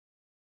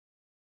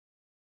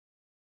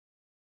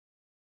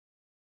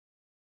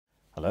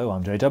Hello,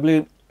 I'm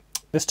JW.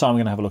 This time we're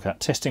going to have a look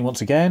at testing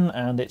once again,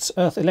 and it's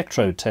earth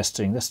electrode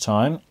testing this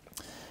time.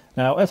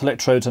 Now, earth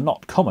electrodes are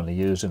not commonly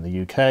used in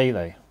the UK.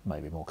 They may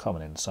be more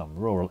common in some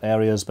rural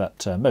areas,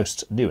 but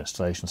most new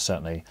installations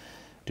certainly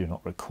do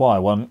not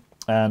require one.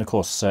 And of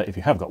course, if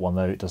you have got one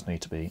though, it does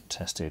need to be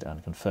tested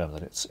and confirmed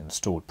that it's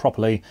installed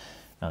properly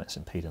and its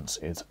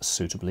impedance is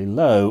suitably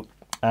low.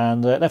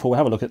 And therefore we'll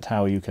have a look at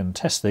how you can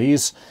test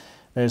these.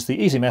 There's the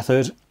easy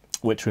method,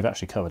 which we've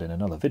actually covered in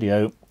another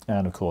video,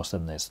 and of course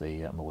then there's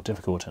the more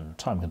difficult and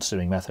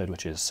time-consuming method,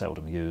 which is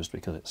seldom used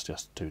because it's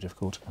just too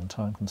difficult and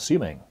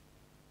time-consuming.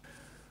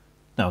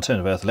 Now, in terms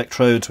of earth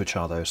electrodes, which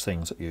are those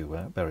things that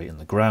you bury in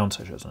the ground,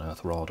 such as an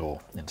earth rod,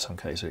 or in some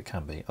cases it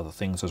can be other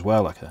things as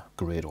well, like a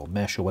grid or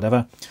mesh or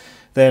whatever,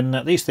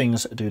 then these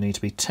things do need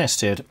to be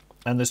tested,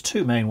 and there's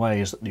two main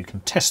ways that you can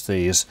test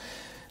these.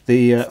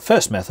 The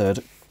first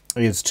method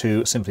is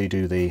to simply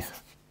do the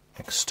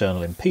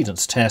external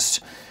impedance test,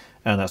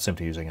 and that's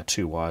simply using a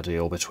two-wire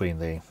deal between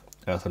the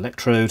earth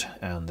electrode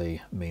and the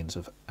means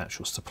of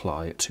actual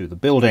supply to the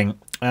building.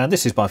 And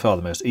this is by far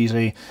the most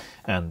easy,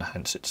 and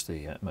hence it's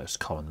the most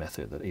common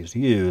method that is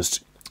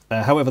used.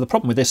 However, the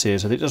problem with this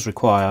is that it does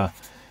require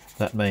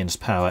that mains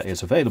power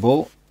is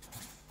available,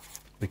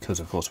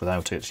 because of course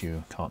without it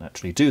you can't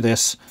actually do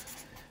this.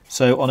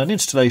 So on an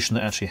installation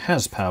that actually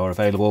has power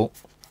available,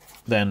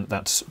 then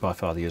that's by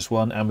far the easiest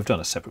one, and we've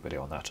done a separate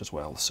video on that as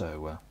well,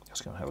 so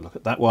just go and have a look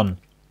at that one.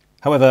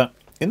 However,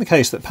 in the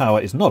case that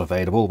power is not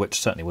available, which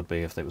certainly would be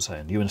if there was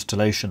a new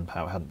installation,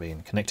 power hadn't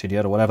been connected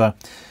yet or whatever,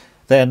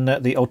 then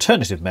the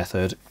alternative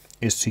method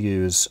is to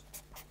use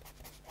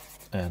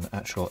an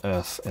actual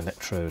earth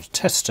electrode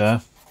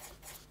tester.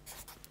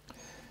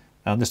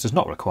 And this does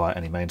not require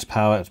any mains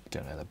power,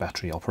 they're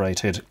battery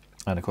operated,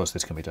 and of course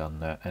this can be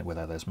done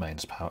whether there's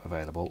mains power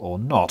available or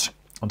not.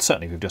 And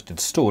certainly if you've just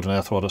installed an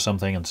earth rod or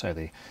something and say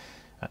the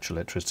actual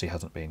electricity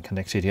hasn't been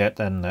connected yet,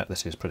 then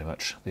this is pretty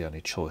much the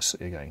only choice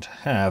that you're going to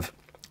have.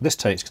 This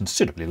takes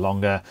considerably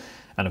longer,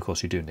 and of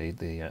course you do need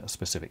the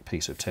specific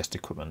piece of test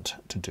equipment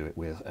to do it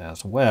with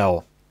as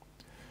well.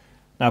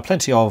 Now,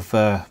 plenty of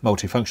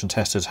multifunction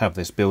testers have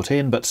this built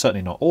in, but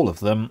certainly not all of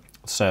them.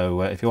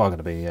 So if you are going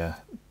to be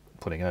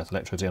putting earth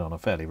electrodes in on a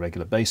fairly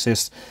regular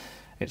basis,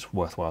 it's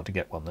worthwhile to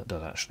get one that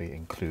does actually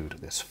include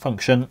this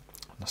function.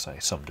 I say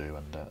some do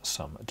and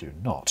some do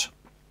not.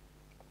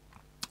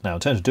 Now, in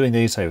terms of doing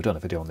these, we've done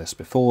a video on this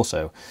before,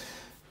 so I'm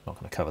not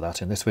going to cover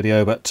that in this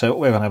video, but what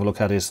we're going to have a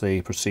look at is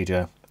the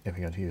procedure if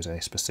you're going to use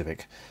a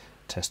specific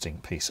testing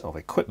piece of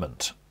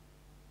equipment.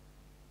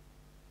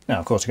 Now,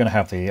 of course, you're going to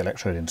have the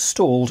electrode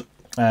installed,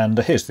 and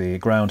here's the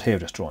ground here,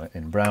 just drawn it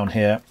in brown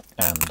here,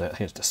 and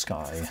here's the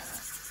sky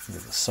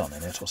with the sun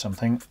in it or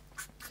something.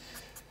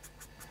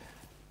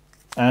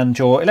 And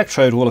your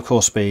electrode will, of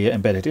course, be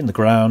embedded in the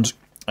ground,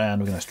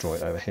 and we're going to draw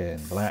it over here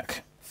in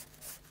black.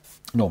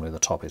 Normally the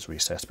top is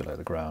recessed below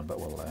the ground, but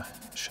we'll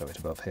show it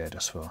above here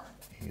just for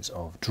ease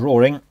of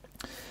drawing.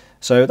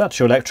 So that's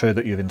your electrode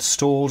that you've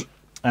installed,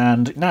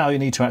 and now you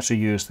need to actually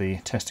use the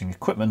testing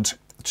equipment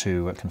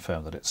to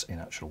confirm that it's in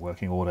actual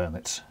working order and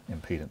its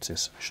impedance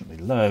is sufficiently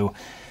low.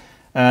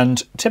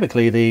 And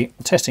typically the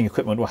testing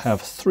equipment will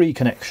have three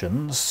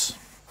connections,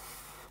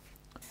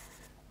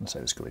 and so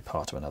this could be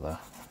part of another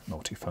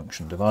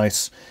multifunction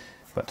device,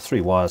 but three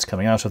wires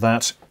coming out of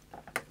that.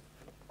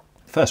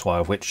 First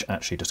wire of which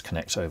actually just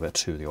connects over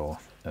to your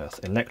earth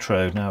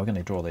electrode. Now we're going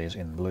to draw these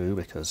in blue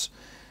because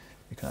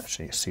you can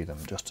actually see them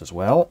just as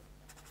well.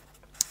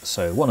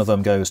 So one of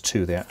them goes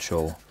to the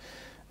actual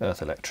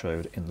earth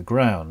electrode in the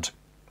ground.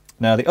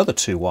 Now the other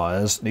two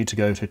wires need to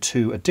go to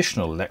two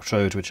additional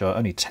electrodes which are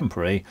only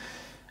temporary,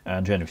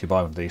 and generally if you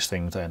buy one of these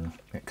things then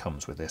it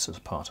comes with this as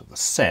part of the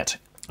set.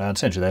 And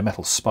essentially they're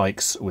metal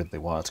spikes with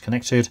the wires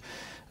connected,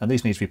 and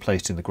these need to be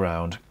placed in the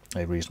ground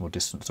a reasonable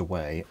distance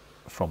away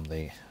from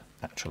the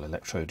actual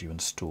electrode you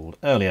installed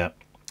earlier.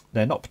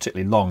 They're not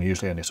particularly long,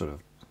 usually only sort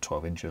of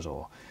 12 inches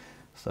or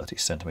 30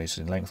 centimetres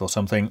in length or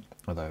something,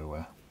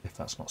 although if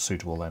that's not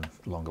suitable then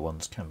longer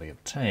ones can be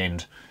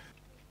obtained.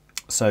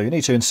 So you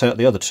need to insert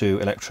the other two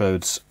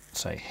electrodes,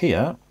 say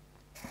here,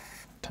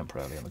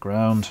 temporarily on the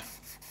ground,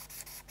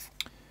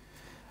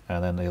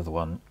 and then the other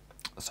one,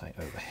 say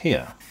over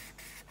here.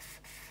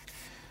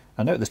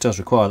 And note this does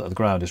require that the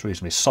ground is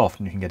reasonably soft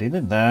and you can get it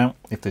in there.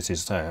 If this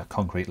is a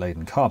concrete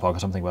laden car park or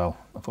something, well,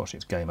 unfortunately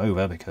it's game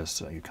over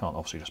because you can't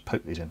obviously just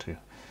poke these into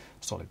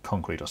solid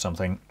concrete or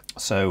something.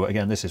 So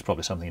again, this is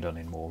probably something done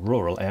in more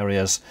rural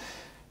areas,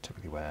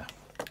 typically where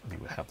we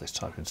would have this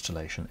type of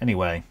installation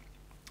anyway.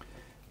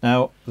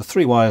 Now the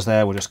three wires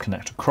there will just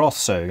connect across,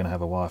 so you're going to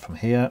have a wire from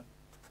here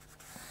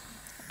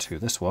to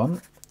this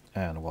one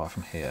and a wire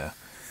from here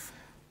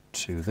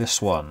to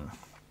this one.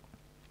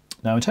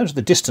 Now in terms of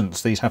the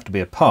distance these have to be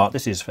apart,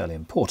 this is fairly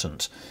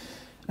important,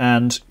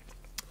 and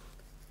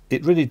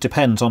it really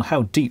depends on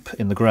how deep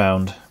in the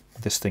ground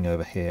this thing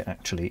over here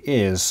actually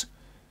is.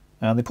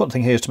 And the important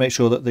thing here is to make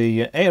sure that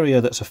the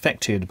area that's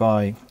affected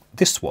by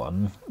this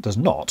one does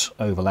not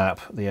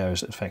overlap the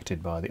areas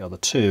affected by the other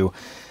two.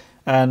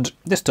 And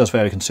this does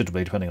vary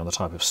considerably depending on the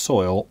type of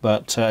soil,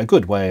 but a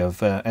good way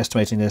of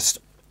estimating this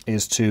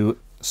is to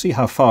see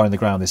how far in the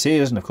ground this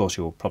is, and of course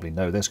you'll probably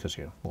know this because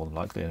you're more than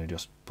likely only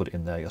just put it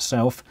in there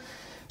yourself.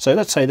 So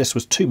let's say this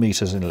was 2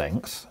 meters in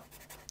length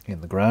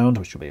in the ground,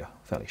 which will be a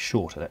fairly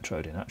short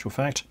electrode in actual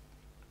fact.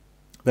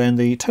 Then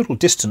the total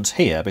distance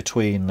here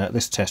between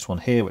this test one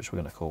here, which we're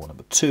going to call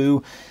number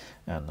 2,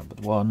 and number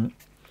 1,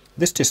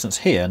 this distance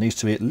here needs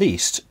to be at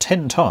least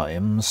 10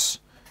 times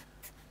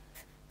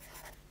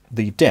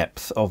the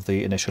depth of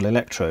the initial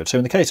electrode. So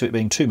in the case of it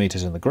being 2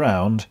 meters in the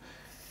ground,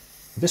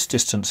 this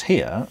distance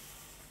here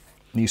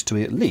needs to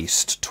be at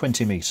least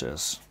 20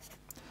 meters.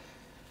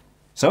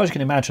 So as you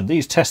can imagine,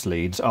 these test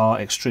leads are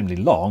extremely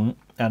long,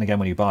 and again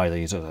when you buy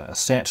these as a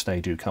set,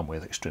 they do come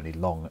with extremely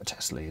long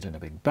test leads in a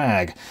big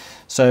bag.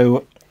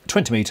 So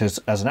 20 meters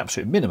as an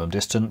absolute minimum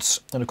distance,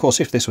 and of course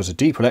if this was a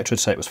deeper electrode,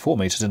 say it was 4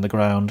 meters in the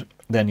ground,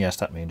 then yes,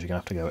 that means you're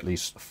going to have to go at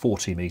least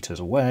 40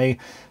 meters away,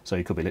 so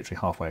you could be literally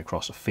halfway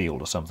across a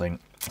field or something.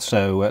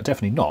 So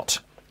definitely not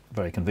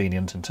very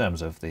convenient in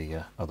terms of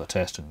the other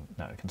test, and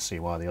now you can see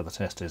why the other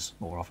test is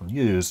more often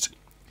used.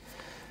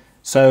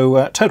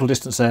 So total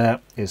distance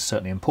there is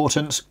certainly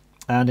important,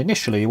 and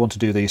initially you want to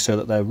do these so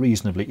that they're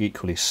reasonably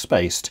equally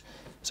spaced.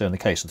 So in the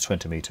case of the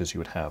 20 meters, you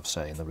would have,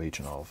 say, in the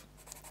region of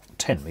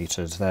 10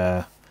 meters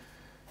there,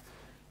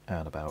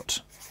 and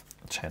about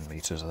 10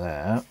 meters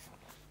there,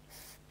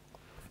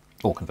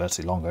 or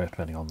conversely longer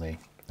depending on the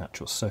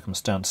actual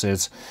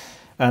circumstances.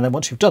 And then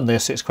once you've done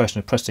this, it's a question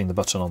of pressing the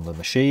button on the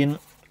machine,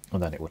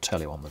 and then it will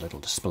tell you on the little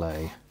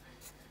display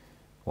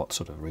what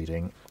sort of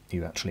reading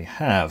you actually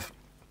have.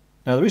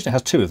 Now the reason it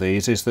has 2 of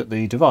these is that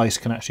the device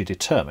can actually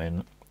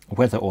determine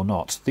whether or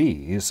not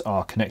these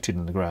are connected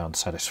in the ground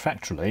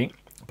satisfactorily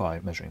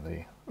by measuring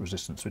the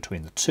resistance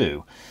between the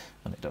two,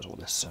 and it does all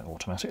this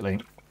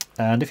automatically.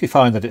 And if you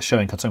find that it's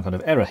showing some kind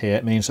of error here,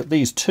 it means that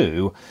these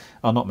two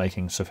are not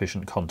making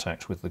sufficient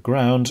contact with the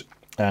ground,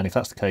 and if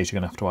that's the case, you're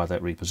going to have to either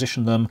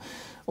reposition them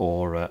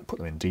or put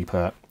them in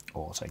deeper,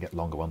 or say get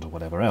longer ones or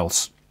whatever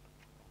else.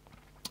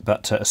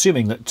 But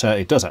assuming that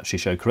it does actually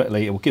show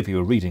correctly, it will give you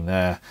a reading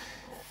there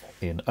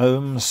in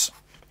ohms,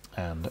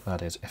 and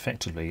that is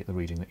effectively the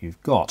reading that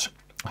you've got.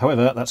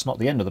 However, that's not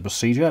the end of the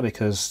procedure,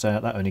 because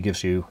that only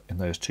gives you in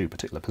those 2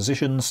 particular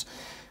positions.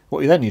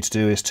 What you then need to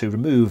do is to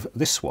remove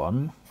this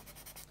one,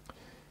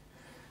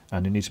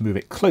 and you need to move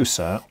it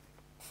closer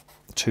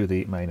to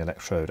the main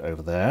electrode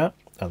over there,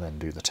 and then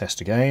do the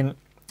test again,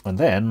 and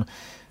then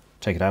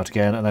take it out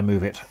again, and then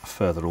move it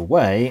further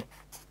away,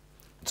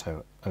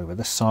 so over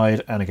this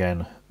side, and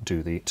again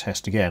do the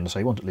test again. So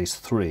you want at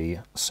least 3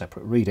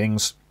 separate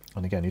readings,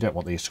 and again you don't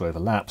want these to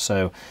overlap,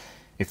 so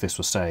if this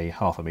was say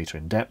 1/2 meter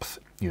in depth,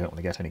 you don't want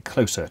to get any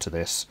closer to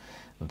this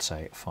than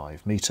say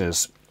 5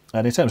 meters.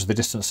 And in terms of the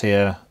distance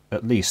here,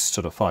 at least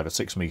sort of 5 or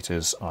 6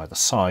 meters either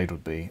side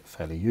would be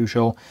fairly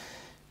usual.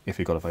 If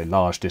you've got a very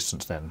large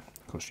distance, then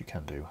of course you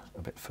can do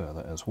a bit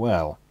further as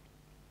well.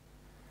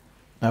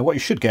 Now what you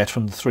should get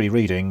from the 3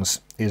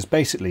 readings is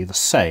basically the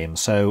same.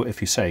 So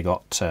if you say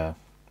got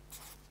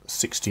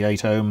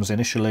 68 ohms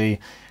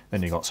initially,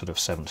 then you got sort of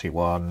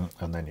 71,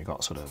 and then you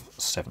got sort of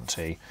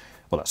 70.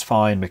 Well, that's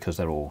fine because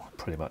they're all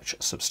pretty much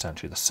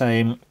substantially the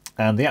same,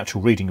 and the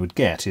actual reading you would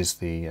get is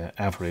the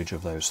average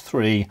of those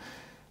 3.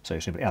 So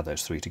you simply add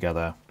those 3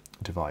 together,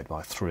 divide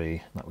by 3,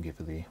 and that will give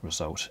you the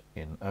result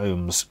in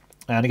ohms.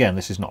 And again,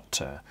 this is not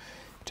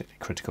particularly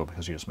critical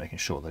because you're just making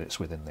sure that it's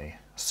within the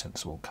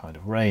sensible kind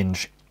of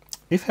range.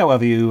 If,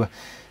 however, you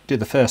did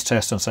the first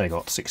test and say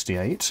got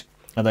 68,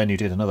 and then you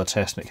did another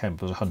test and it came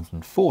up as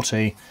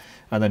 140,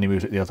 and then you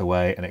moved it the other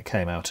way and it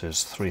came out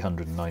as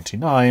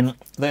 399,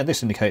 then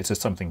this indicates there's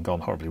something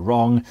gone horribly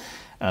wrong,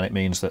 and it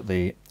means that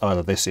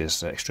either this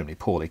is extremely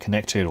poorly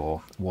connected,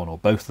 or one or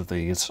both of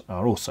these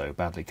are also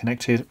badly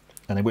connected,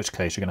 and in which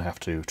case you're going to have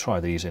to try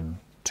these in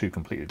 2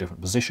 completely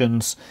different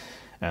positions,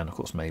 and of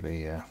course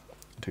maybe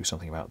do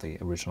something about the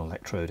original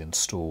electrode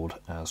installed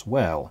as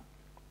well.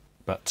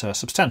 But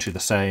substantially the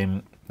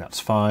same, that's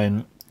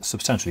fine.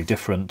 Substantially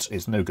different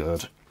is no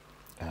good,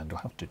 and you'll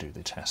have to do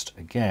the test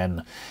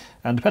again.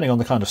 And depending on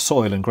the kind of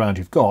soil and ground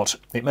you've got,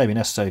 it may be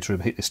necessary to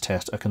repeat this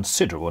test a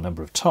considerable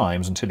number of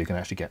times until you can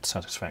actually get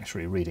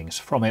satisfactory readings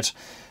from it.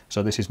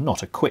 So this is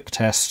not a quick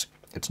test.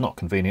 It's not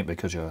convenient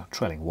because you're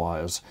trailing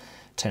wires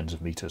tens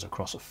of meters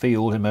across a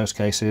field in most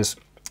cases,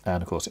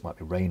 and of course it might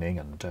be raining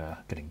and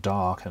getting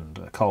dark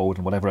and cold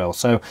and whatever else.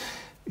 So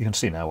you can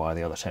see now why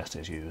the other test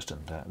is used,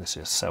 and this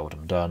is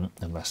seldom done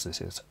unless this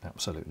is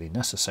absolutely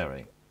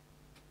necessary.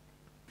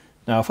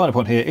 Now, a final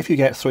point here, if you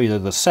get 3 that are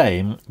the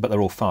same, but they're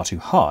all far too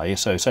high,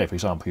 so say for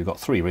example you've got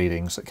 3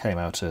 readings that came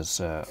out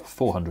as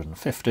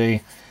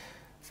 450,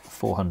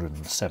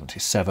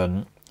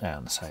 477,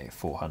 and say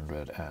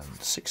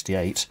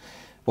 468,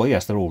 well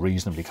yes, they're all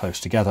reasonably close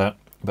together,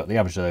 but the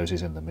average of those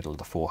is in the middle of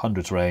the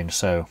 400s range,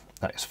 so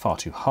that is far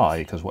too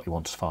high, because what you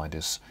want to find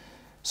is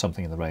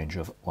something in the range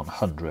of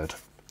 100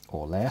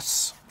 or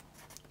less.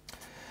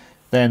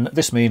 Then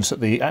this means that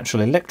the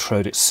actual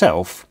electrode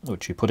itself,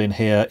 which you put in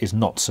here, is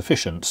not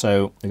sufficient,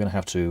 so you're going to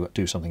have to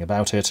do something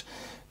about it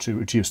to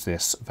reduce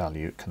this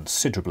value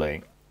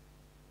considerably.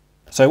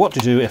 So what to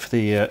do if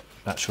the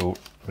actual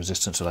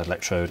resistance of that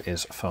electrode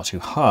is far too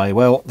high?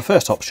 Well, the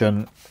first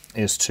option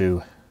is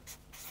to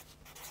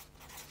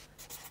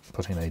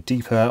put in a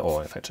deeper,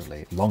 or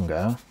effectively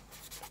longer,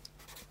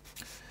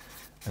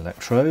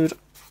 electrode.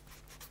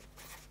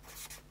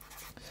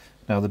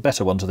 Now the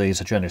better ones of these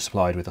are generally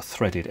supplied with a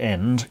threaded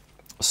end,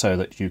 so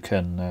that you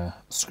can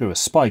screw a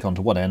spike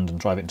onto one end and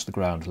drive it into the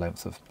ground a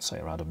length of, say,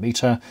 around 1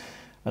 metre,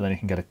 and then you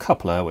can get a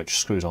coupler which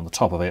screws on the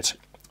top of it,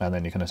 and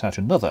then you can attach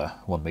another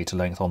 1 metre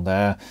length on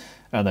there,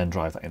 and then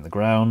drive that in the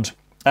ground,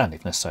 and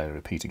if necessary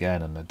repeat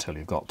again and until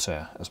you've got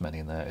as many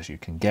in there as you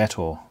can get,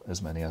 or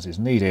as many as is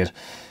needed.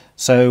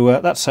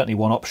 So that's certainly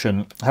one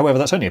option. However,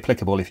 that's only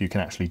applicable if you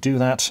can actually do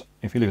that.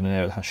 If you live in an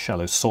area that has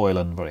shallow soil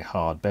and very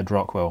hard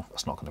bedrock, well,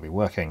 that's not going to be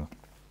working.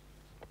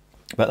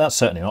 But that's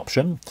certainly an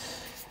option.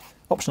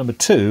 Option number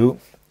 2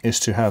 is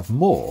to have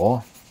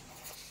more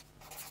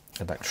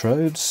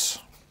electrodes.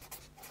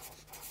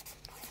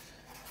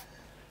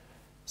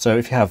 So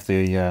if you have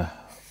the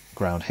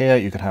ground here,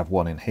 you could have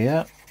one in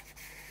here,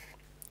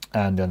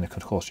 and then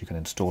of course you can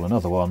install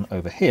another one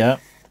over here,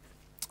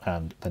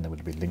 and then they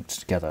would be linked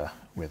together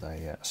with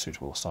a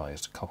suitable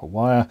sized copper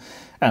wire,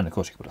 and of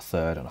course you could put a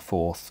third and a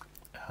fourth,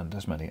 and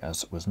as many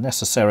as was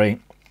necessary.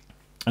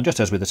 And just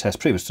as with the test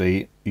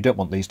previously, you don't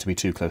want these to be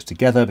too close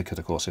together, because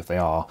of course if they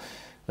are,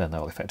 then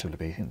they'll effectively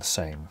be in the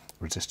same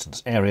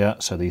resistance area,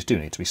 so these do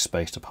need to be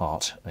spaced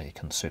apart a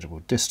considerable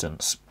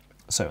distance.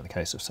 So in the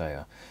case of, say,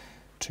 a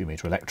 2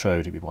 metre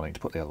electrode, you'd be wanting to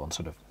put the other one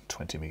sort of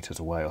 20 metres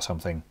away or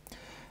something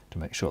to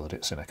make sure that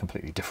it's in a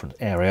completely different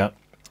area.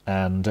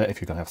 And if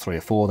you're going to have 3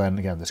 or 4, then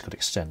again this could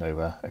extend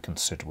over a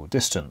considerable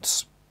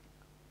distance.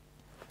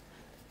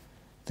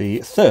 The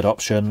third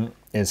option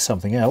is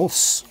something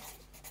else.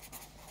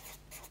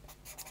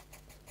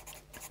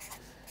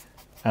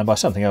 And by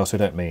something else we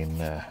don't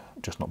mean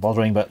just not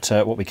bothering, but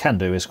what we can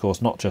do is, of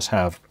course, not just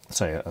have,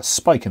 say, a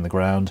spike in the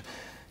ground.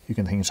 You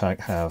can things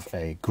like have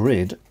a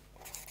grid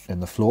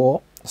in the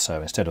floor.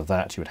 So instead of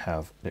that, you would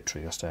have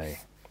literally just a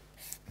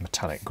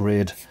metallic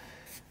grid,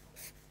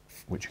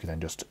 which you can then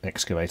just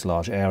excavate a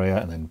large area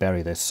and then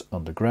bury this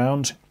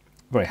underground.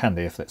 Very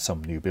handy if there's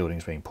some new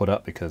buildings being put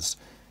up, because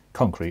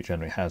concrete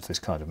generally has this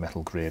kind of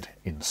metal grid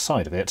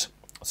inside of it.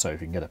 So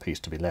if you can get a piece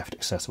to be left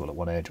accessible at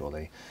one edge or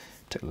the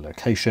particular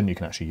location, you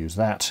can actually use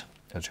that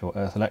as your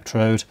earth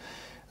electrode.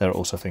 There are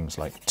also things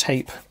like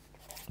tape,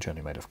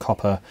 generally made of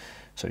copper,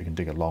 so you can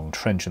dig a long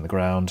trench in the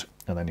ground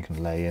and then you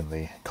can lay in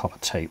the copper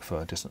tape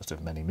for a distance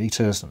of many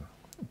meters and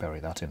bury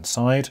that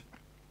inside.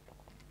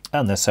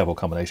 And there's several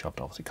combinations,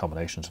 obviously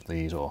combinations of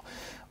these, or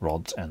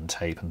rods and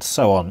tape and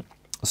so on.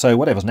 So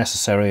whatever's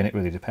necessary, and it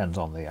really depends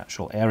on the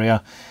actual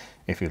area.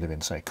 If you live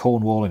in, say,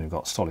 Cornwall and you've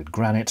got solid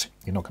granite,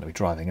 you're not going to be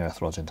driving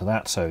earth rods into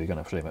that, so you're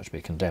going to pretty much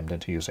be condemned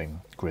into using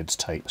grids,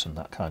 tapes and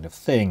that kind of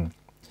thing.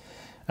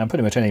 And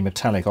pretty much any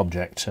metallic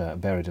object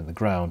buried in the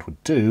ground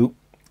would do.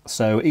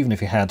 So even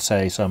if you had,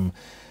 say, on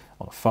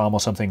a farm or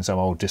something, some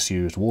old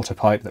disused water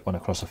pipe that went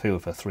across a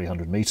field for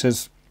 300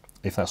 metres,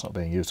 if that's not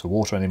being used for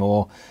water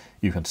anymore,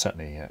 you can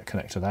certainly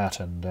connect to that,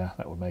 and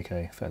that would make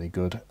a fairly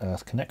good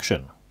earth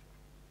connection.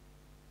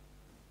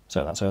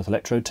 So that's earth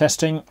electrode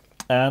testing.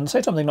 And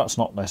say something that's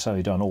not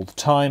necessarily done all the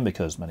time,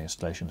 because many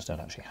installations don't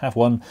actually have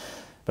one,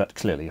 but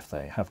clearly if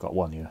they have got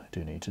one, you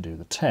do need to do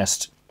the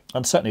test.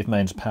 And certainly if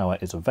mains power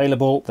is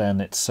available,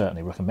 then it's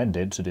certainly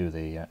recommended to do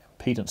the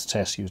impedance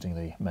test using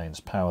the mains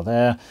power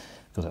there,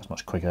 because that's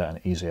much quicker and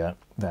easier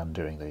than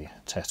doing the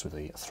test with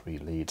the 3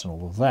 leads and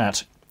all of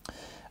that.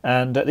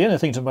 And the only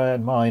thing to bear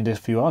in mind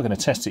if you are going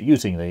to test it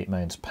using the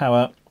mains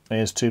power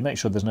is to make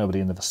sure there's nobody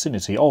in the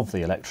vicinity of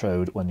the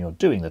electrode when you're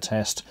doing the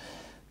test,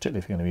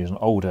 particularly if you're going to use an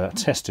older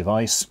test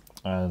device,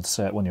 as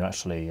when you're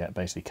actually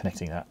basically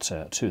connecting that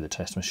to the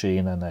test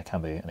machine, then there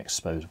can be an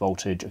exposed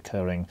voltage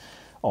occurring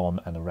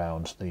on and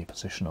around the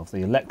position of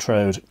the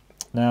electrode.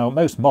 Now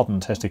most modern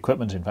test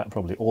equipment, in fact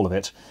probably all of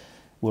it,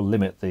 will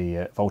limit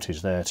the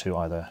voltage there to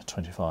either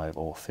 25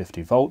 or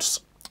 50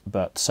 volts,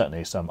 but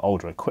certainly some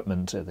older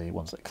equipment, the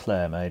ones that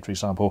Claire made for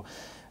example,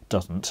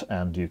 doesn't,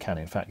 and you can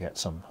in fact get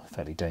some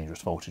fairly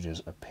dangerous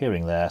voltages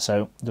appearing there,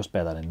 so just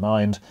bear that in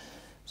mind.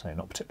 So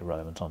not particularly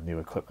relevant on new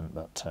equipment,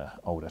 but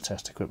older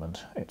test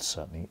equipment it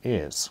certainly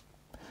is.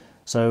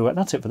 So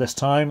that's it for this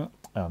time,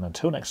 and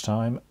until next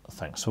time,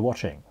 thanks for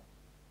watching.